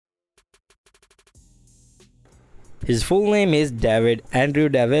His full name is David Andrew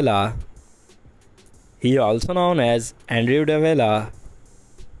Davila. He also known as Andrew Davila.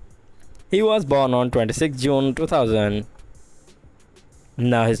 He was born on 26 June 2000.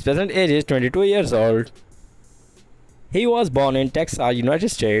 Now his present age is 22 years old. He was born in Texas, United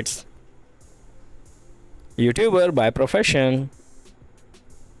States. YouTuber by profession.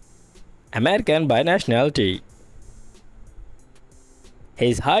 American by nationality.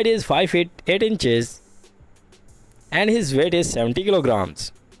 His height is 5 feet 8 inches and his weight is 70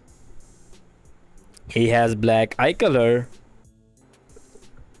 kilograms. He has black eye color.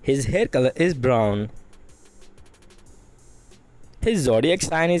 His hair color is brown. His zodiac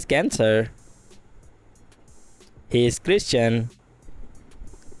sign is Cancer. He is Christian.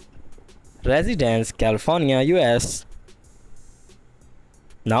 Residence California, US.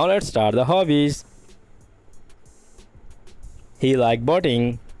 Now let's start the hobbies. He likes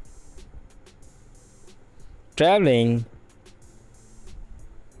boating, traveling,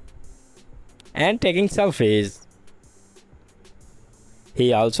 and taking selfies.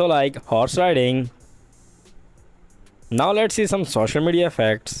 He also likes horse riding. Now let's see some social media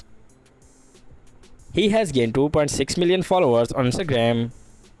facts. He has gained 2.6 million followers on Instagram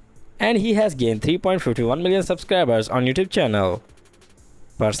and he has gained 3.51 million subscribers on YouTube channel.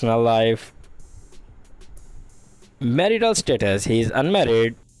 Personal life. Marital status, he is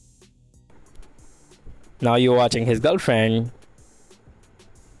unmarried. Now you're watching his girlfriend.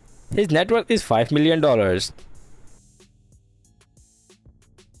 His net worth is $5 million.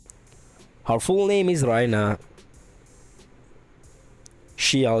 Her full name is Raena.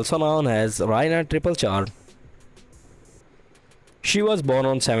 She also known as Raena Triple Charm. She was born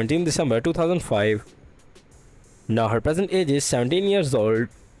on 17 December 2005. Now her present age is 17 years old.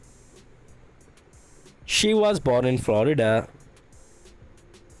 She was born in Florida.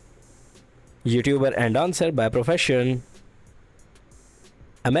 YouTuber and dancer by profession.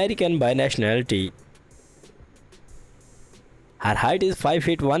 American by nationality. Her height is 5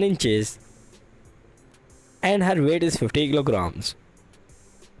 feet 1 inches and her weight is 50 kilograms.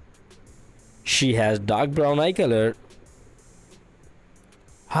 She has dark brown eye color.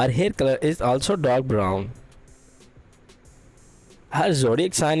 Her hair color is also dark brown. Her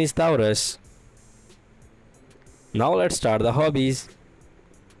zodiac sign is Taurus. Now let's start the hobbies.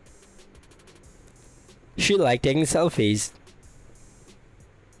 She likes taking selfies,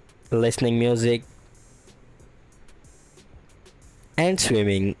 listening music, and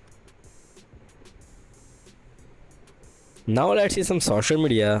swimming. Now let's see some social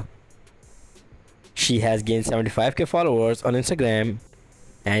media. She has gained 75k followers on Instagram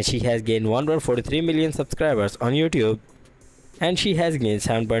and she has gained 1.43 million subscribers on YouTube and she has gained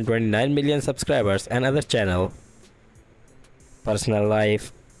 7.29 million subscribers on other channel. Personal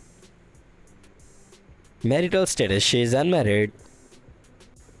life. Marital status, she is unmarried.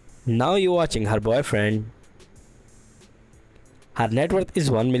 Now you're watching her boyfriend. Her net worth is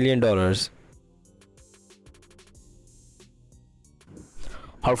 $1 million.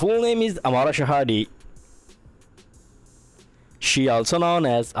 Her full name is Amara Chehade. She also known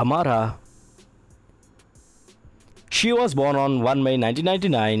as Amara. She was born on 1 May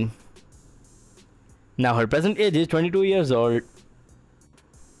 1999. Now her present age is 22 years old.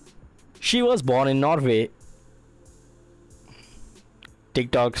 She was born in Norway.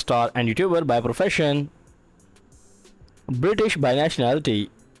 TikTok star and YouTuber by profession. British by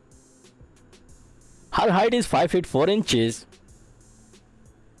nationality. Her height is 5 feet 4 inches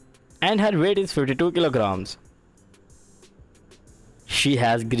and her weight is 52 kilograms. She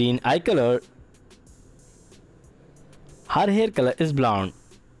has green eye color. Her hair color is blonde.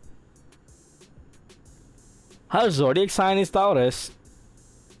 Her zodiac sign is Taurus.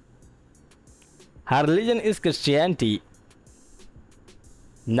 Her religion is Christianity.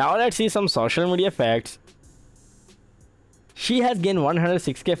 Now let's see some social media facts. She has gained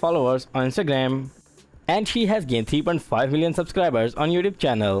 106k followers on Instagram and she has gained 3.5 million subscribers on YouTube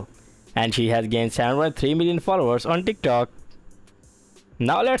channel and she has gained 7.3 million followers on TikTok.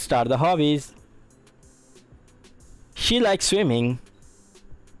 Now let's start the hobbies. She likes swimming,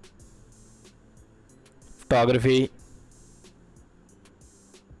 photography,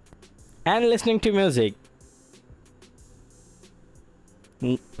 and listening to music.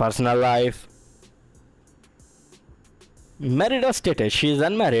 Personal life. Marital status, she is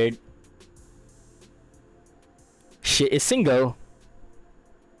unmarried. She is single.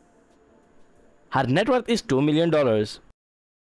 Her net worth is $2 million.